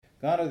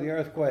God of the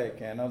earthquake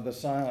and of the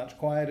silence,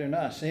 quiet in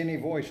us any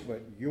voice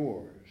but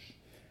yours,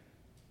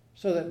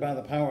 so that by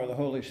the power of the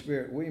Holy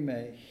Spirit we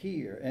may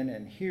hear, and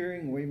in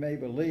hearing we may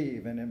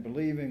believe, and in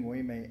believing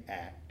we may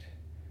act,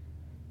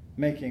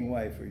 making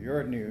way for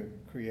your new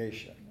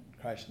creation. In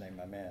Christ's name,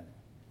 amen.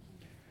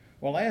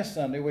 Well, last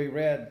Sunday we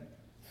read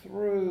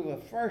through the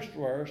first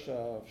verse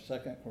of 2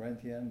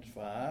 Corinthians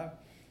 5,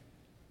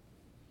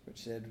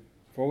 which said,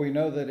 "For we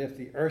know that if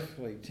the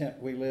earthly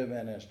tent we live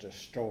in is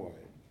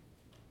destroyed,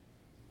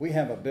 we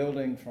have a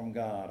building from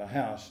God, a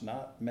house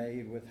not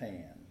made with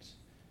hands,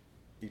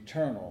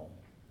 eternal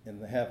in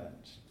the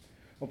heavens."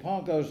 Well,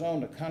 Paul goes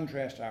on to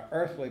contrast our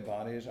earthly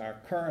bodies, our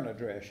current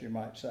address, you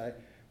might say,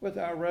 with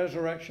our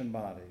resurrection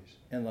bodies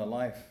in the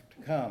life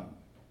to come.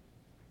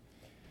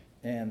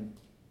 And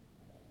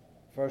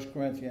 1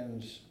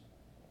 Corinthians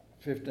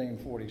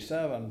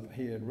 15:47,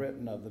 he had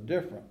written of the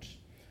difference.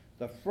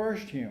 The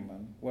first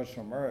human was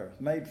from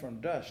earth, made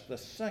from dust. The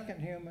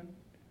second human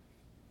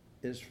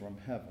is from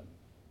heaven.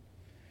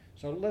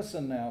 So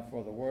listen now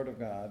for the word of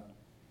God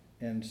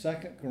in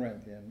 2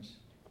 Corinthians,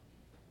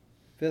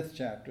 5th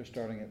chapter,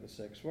 starting at the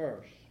 6th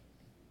verse.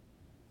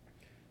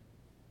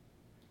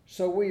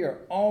 "So we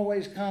are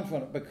always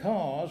confident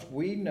because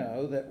we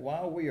know that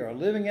while we are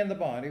living in the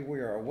body, we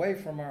are away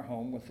from our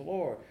home with the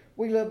Lord.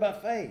 We live by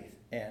faith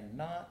and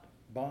not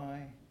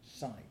by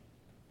sight.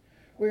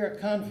 We are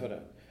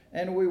confident,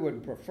 and we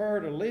would prefer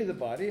to leave the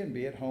body and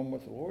be at home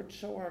with the Lord,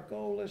 so our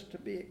goal is to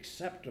be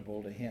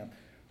acceptable to him,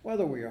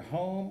 whether we are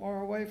home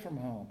or away from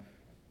home.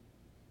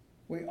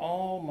 We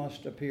all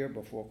must appear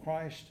before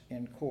Christ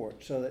in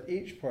court so that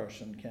each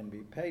person can be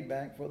paid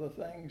back for the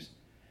things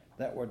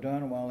that were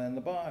done while in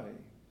the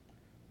body,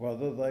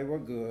 whether they were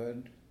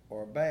good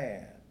or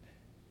bad."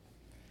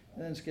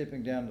 And then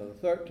skipping down to the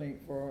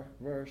 13th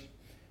verse,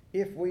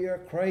 "If we are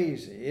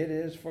crazy, it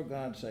is for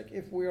God's sake.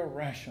 If we are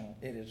rational,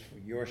 it is for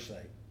your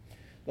sake.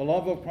 The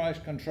love of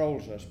Christ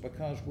controls us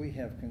because we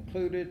have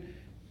concluded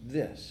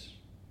this: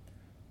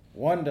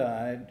 one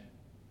died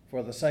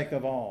for the sake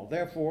of all.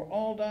 Therefore,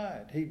 all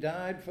died. He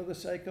died for the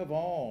sake of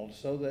all,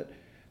 so that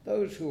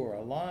those who are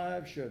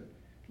alive should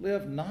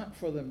live not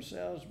for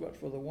themselves, but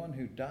for the one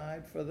who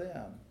died for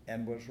them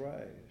and was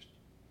raised."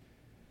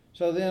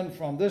 So then,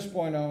 from this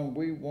point on,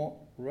 we won't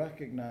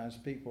recognize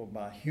people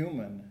by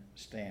human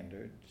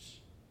standards.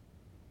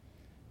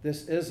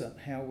 This isn't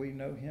how we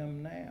know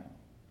him now.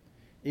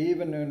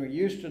 Even when we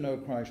used to know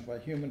Christ by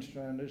human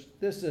standards,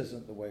 this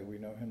isn't the way we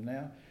know him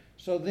now.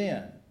 So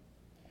then,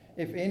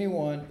 if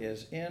anyone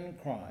is in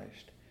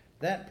Christ,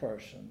 that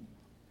person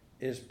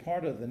is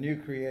part of the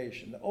new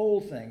creation. The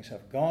old things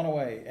have gone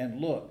away, and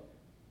look,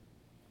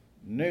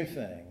 new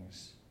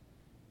things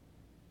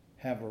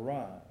have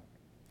arrived.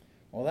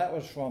 Well, that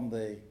was from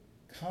the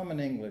Common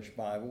English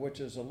Bible, which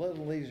is a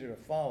little easier to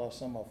follow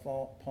some of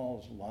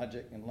Paul's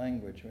logic and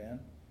language in.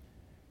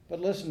 But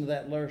listen to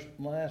that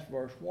last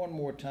verse one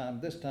more time,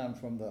 this time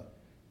from the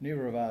New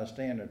Revised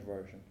Standard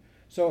Version.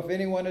 "So if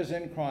anyone is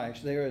in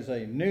Christ, there is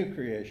a new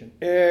creation.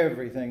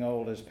 Everything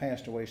old has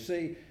passed away.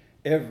 See,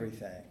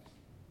 everything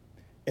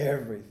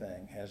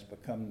has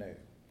become new."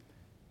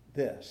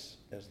 This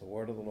is the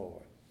word of the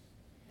Lord.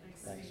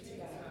 Thanks be to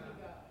God.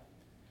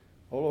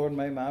 O Lord,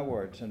 may my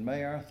words and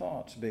may our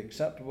thoughts be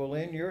acceptable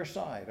in your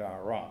sight,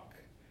 our rock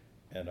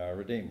and our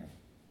Redeemer.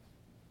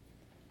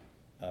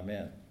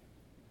 Amen.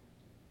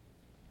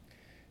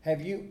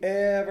 Have you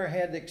ever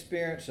had the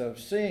experience of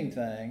seeing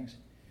things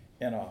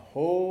in a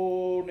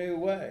whole new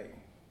way?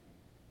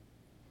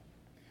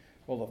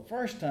 Well, the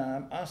first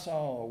time I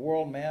saw a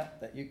world map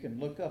that you can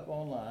look up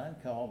online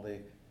called the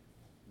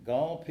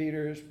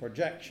Gall-Peters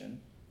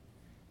projection,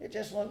 it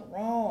just looked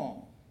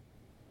wrong.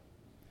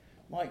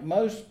 Like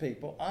most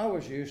people, I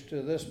was used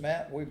to this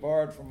map we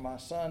borrowed from my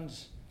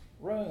son's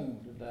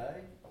room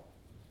today.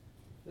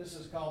 This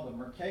is called the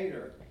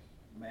Mercator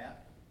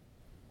map.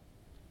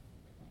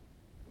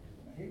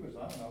 He was,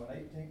 I don't know, an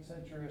 18th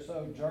century or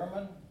so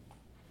German.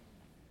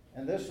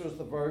 And this was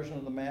the version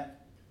of the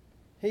map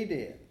he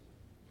did.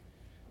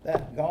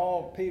 That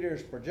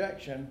Gall-Peters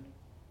projection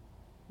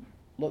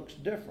looks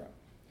different.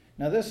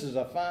 Now, this is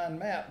a fine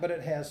map, but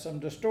it has some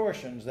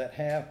distortions that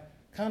have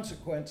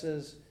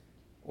consequences,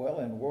 well,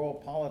 in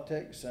world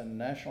politics and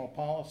national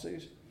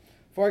policies.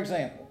 For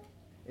example,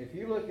 if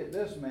you look at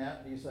this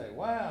map, you say,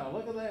 wow,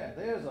 look at that.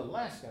 There's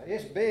Alaska.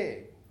 It's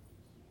big.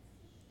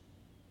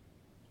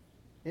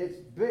 It's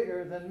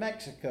bigger than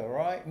Mexico,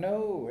 right?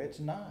 No, it's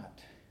not.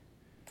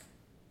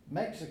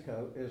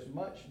 Mexico is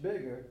much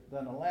bigger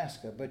than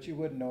Alaska, but you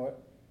wouldn't know it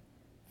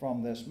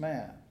from this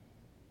map.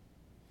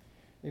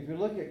 If you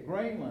look at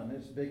Greenland,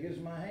 it's big as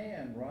my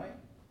hand, right?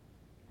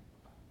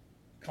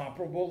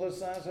 Comparable to the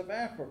size of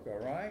Africa,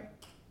 right?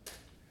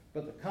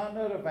 But the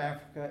continent of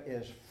Africa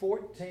is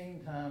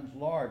 14 times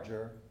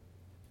larger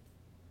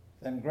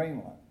than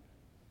Greenland.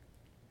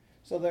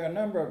 So there are a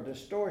number of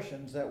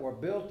distortions that were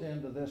built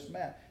into this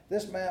map.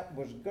 This map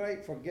was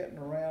great for getting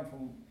around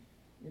from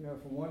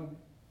one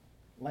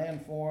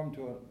landform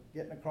to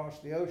getting across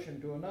the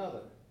ocean to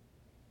another.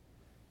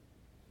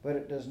 But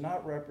it does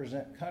not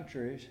represent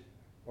countries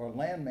or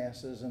land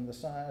masses in the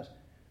size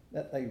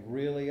that they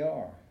really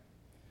are.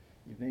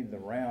 You need the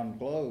round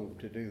globe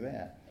to do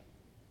that.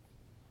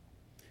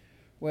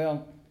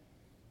 Well,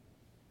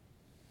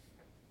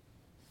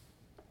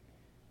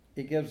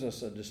 it gives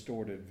us a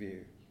distorted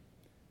view.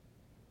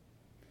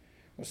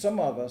 Well, some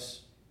of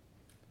us,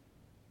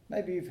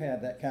 maybe you've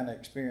had that kind of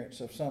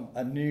experience of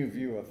a new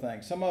view of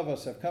things. Some of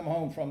us have come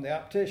home from the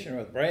optician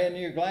with brand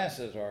new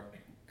glasses or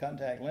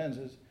contact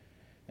lenses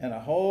and a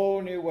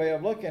whole new way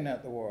of looking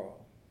at the world.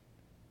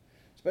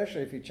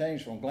 Especially if you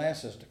change from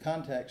glasses to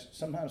contacts,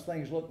 sometimes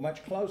things look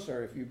much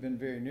closer if you've been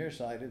very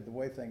nearsighted, the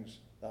way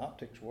the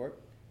optics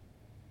work.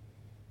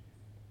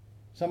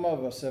 Some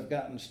of us have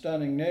gotten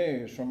stunning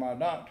news from our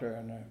doctor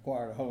and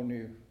acquired a whole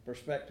new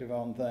perspective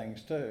on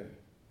things too.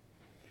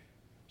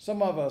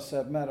 Some of us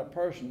have met a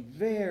person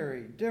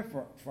very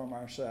different from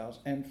ourselves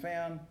and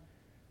found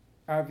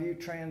our view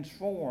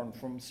transformed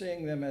from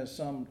seeing them as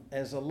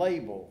a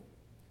label.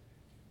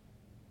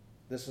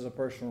 This is a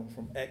person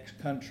from X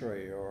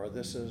country, or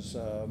this is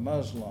a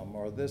Muslim,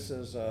 or this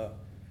is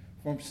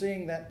from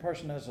seeing that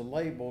person as a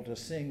label to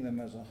seeing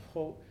them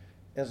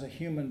as a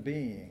human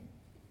being,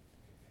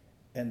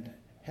 and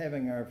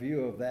having our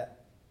view of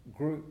that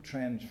group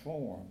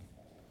transformed.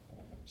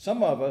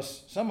 Some of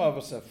us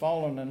have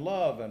fallen in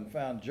love and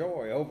found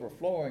joy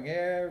overflowing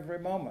every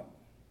moment.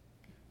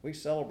 We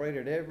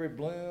celebrated every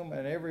bloom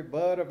and every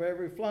bud of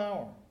every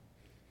flower.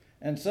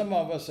 And some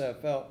of us have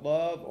felt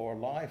love or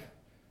life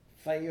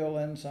fail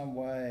in some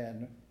way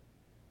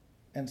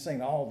and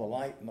seen all the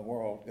light in the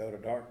world go to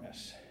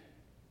darkness.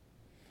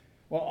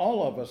 Well,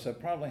 all of us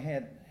have probably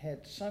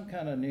had some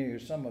kind of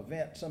news, some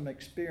event, some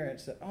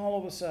experience that all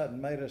of a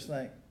sudden made us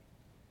think,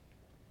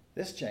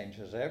 this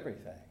changes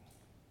everything.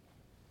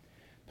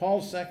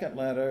 Paul's second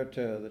letter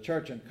to the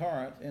church in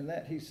Corinth, in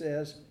that he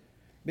says,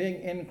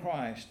 being in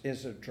Christ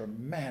is a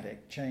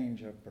dramatic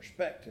change of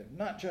perspective,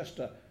 not just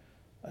a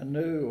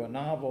new, a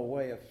novel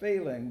way of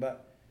feeling,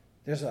 but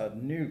there's a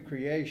new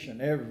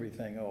creation.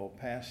 Everything old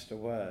passed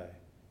away.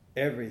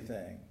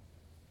 Everything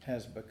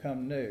has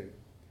become new.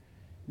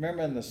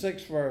 Remember in the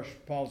 6th verse,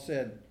 Paul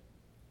said,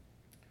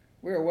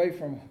 we're away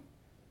from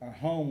our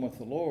home with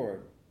the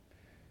Lord.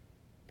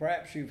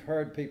 Perhaps you've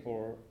heard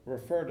people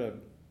refer to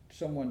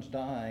someone's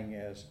dying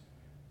as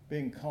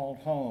being called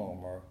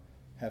home or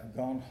have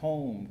gone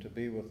home to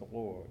be with the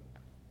Lord.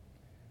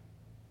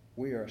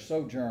 We are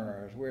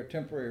sojourners. We're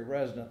temporary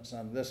residents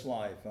in this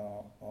life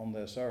on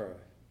this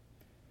earth.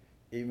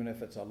 Even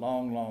if it's a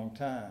long, long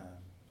time,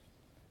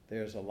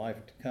 there's a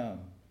life to come.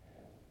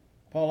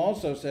 Paul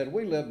also said,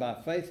 we live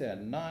by faith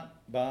and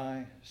not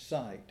by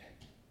sight.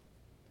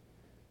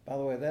 By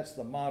the way, that's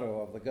the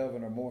motto of the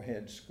Governor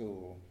Moorhead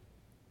School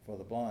for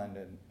the Blind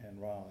in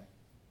Raleigh.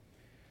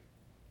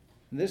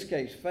 In this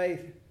case,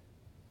 faith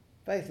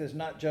is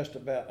not just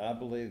about, I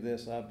believe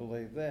this, I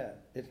believe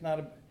that.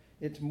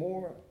 It's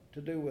more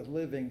to do with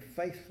living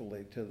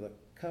faithfully to the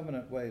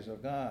covenant ways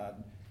of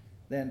God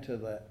than to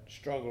that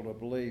struggle to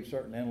believe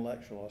certain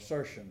intellectual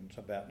assertions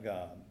about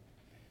God.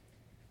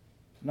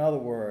 In other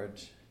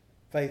words,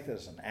 faith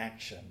is an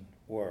action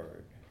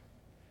word.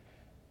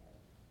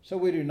 So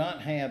we do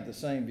not have the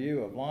same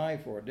view of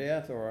life or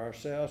death or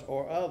ourselves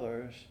or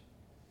others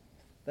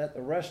that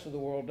the rest of the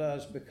world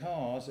does,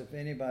 because if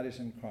anybody's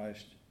in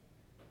Christ,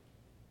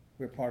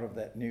 we're part of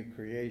that new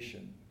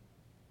creation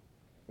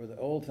where the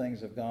old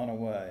things have gone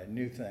away and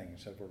new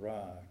things have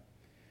arrived.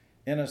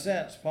 In a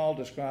sense, Paul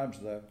describes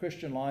the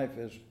Christian life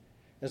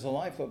as a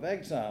life of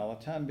exile,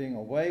 a time being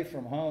away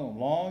from home,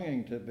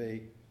 longing to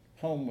be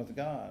home with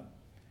God.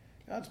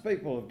 God's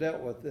people have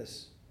dealt with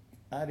this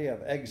idea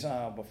of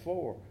exile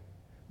before.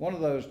 One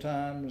of those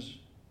times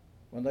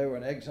when they were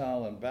in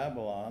exile in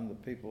Babylon, the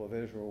people of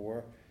Israel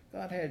were,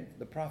 God had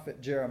the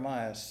prophet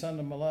Jeremiah send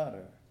them a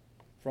letter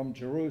from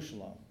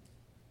Jerusalem.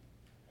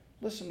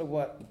 Listen to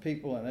what the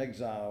people in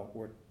exile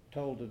were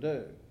told to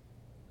do.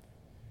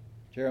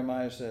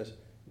 Jeremiah says,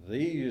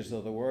 these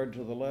are the words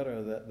of the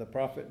letter that the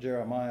prophet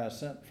Jeremiah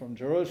sent from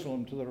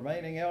Jerusalem to the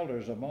remaining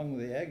elders among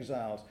the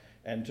exiles,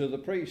 and to the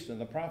priests and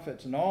the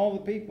prophets and all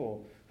the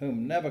people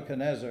whom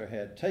Nebuchadnezzar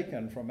had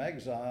taken from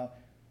exile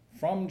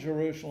from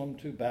Jerusalem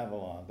to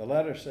Babylon. The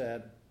letter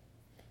said,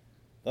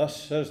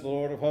 thus says the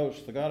Lord of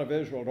hosts, the God of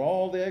Israel, to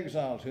all the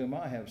exiles whom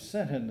I have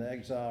sent into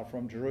exile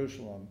from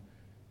Jerusalem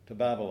to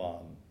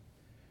Babylon.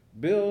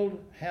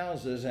 Build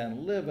houses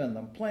and live in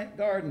them. Plant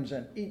gardens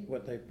and eat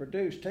what they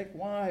produce. Take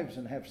wives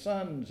and have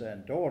sons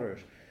and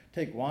daughters.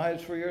 Take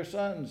wives for your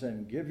sons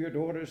and give your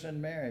daughters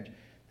in marriage,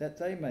 that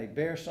they may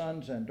bear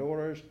sons and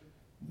daughters.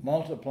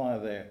 Multiply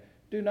there.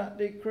 Do not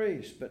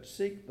decrease, but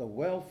seek the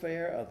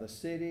welfare of the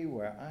city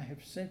where I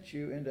have sent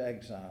you into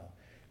exile,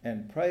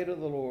 and pray to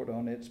the Lord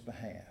on its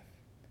behalf.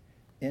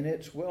 In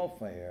its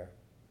welfare,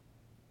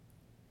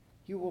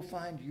 you will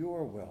find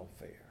your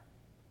welfare.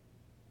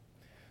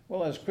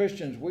 Well, as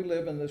Christians, we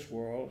live in this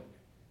world,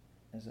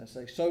 as I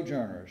say,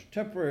 sojourners,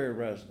 temporary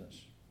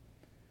residents.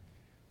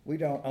 We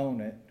don't own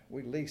it.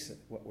 We lease it,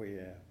 what we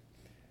have.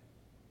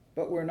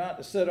 But we're not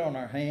to sit on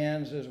our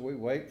hands as we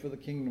wait for the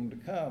kingdom to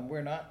come.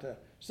 We're not to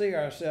see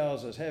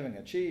ourselves as having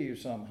achieved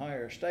some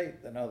higher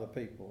state than other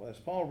people. As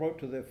Paul wrote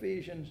to the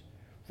Ephesians,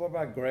 for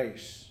by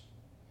grace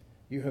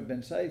you have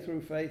been saved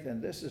through faith,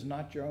 and this is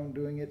not your own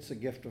doing, it's a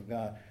gift of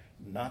God,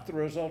 not the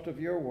result of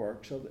your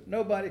work, so that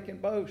nobody can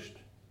boast.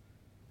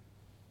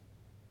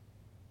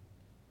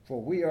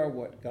 For we are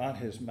what God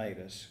has made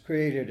us,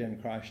 created in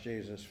Christ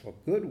Jesus for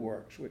good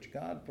works, which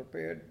God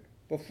prepared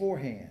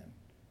beforehand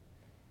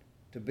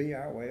to be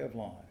our way of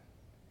life.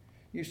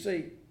 You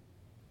see,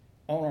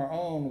 on our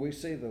own, we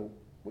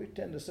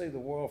tend to see the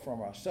world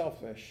from a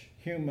selfish,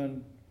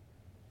 human,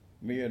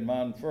 me and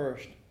mine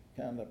first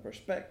kind of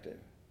perspective.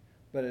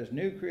 But as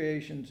new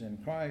creations in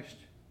Christ,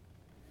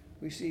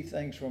 we see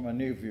things from a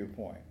new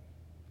viewpoint.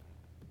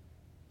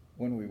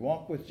 When we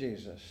walk with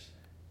Jesus,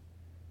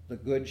 the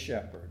Good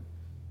Shepherd,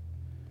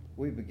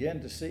 we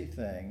begin to see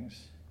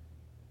things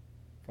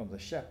from the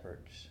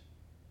shepherd's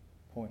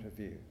point of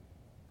view.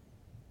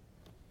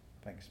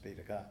 Thanks be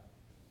to God.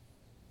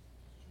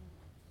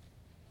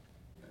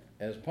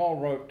 As Paul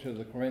wrote to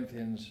the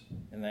Corinthians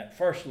in that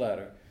first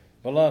letter,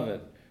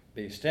 beloved,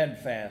 be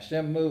steadfast,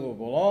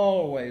 immovable,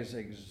 always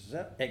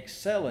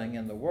excelling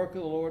in the work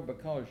of the Lord,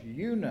 because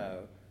you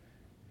know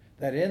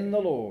that in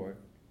the Lord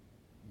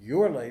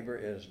your labor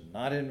is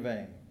not in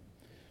vain.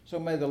 So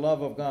may the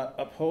love of God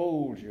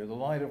uphold you, the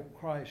light of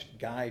Christ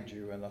guide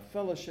you, and the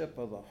fellowship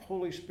of the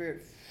Holy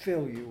Spirit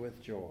fill you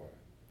with joy,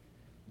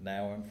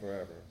 now and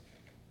forever.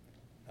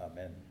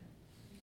 Amen.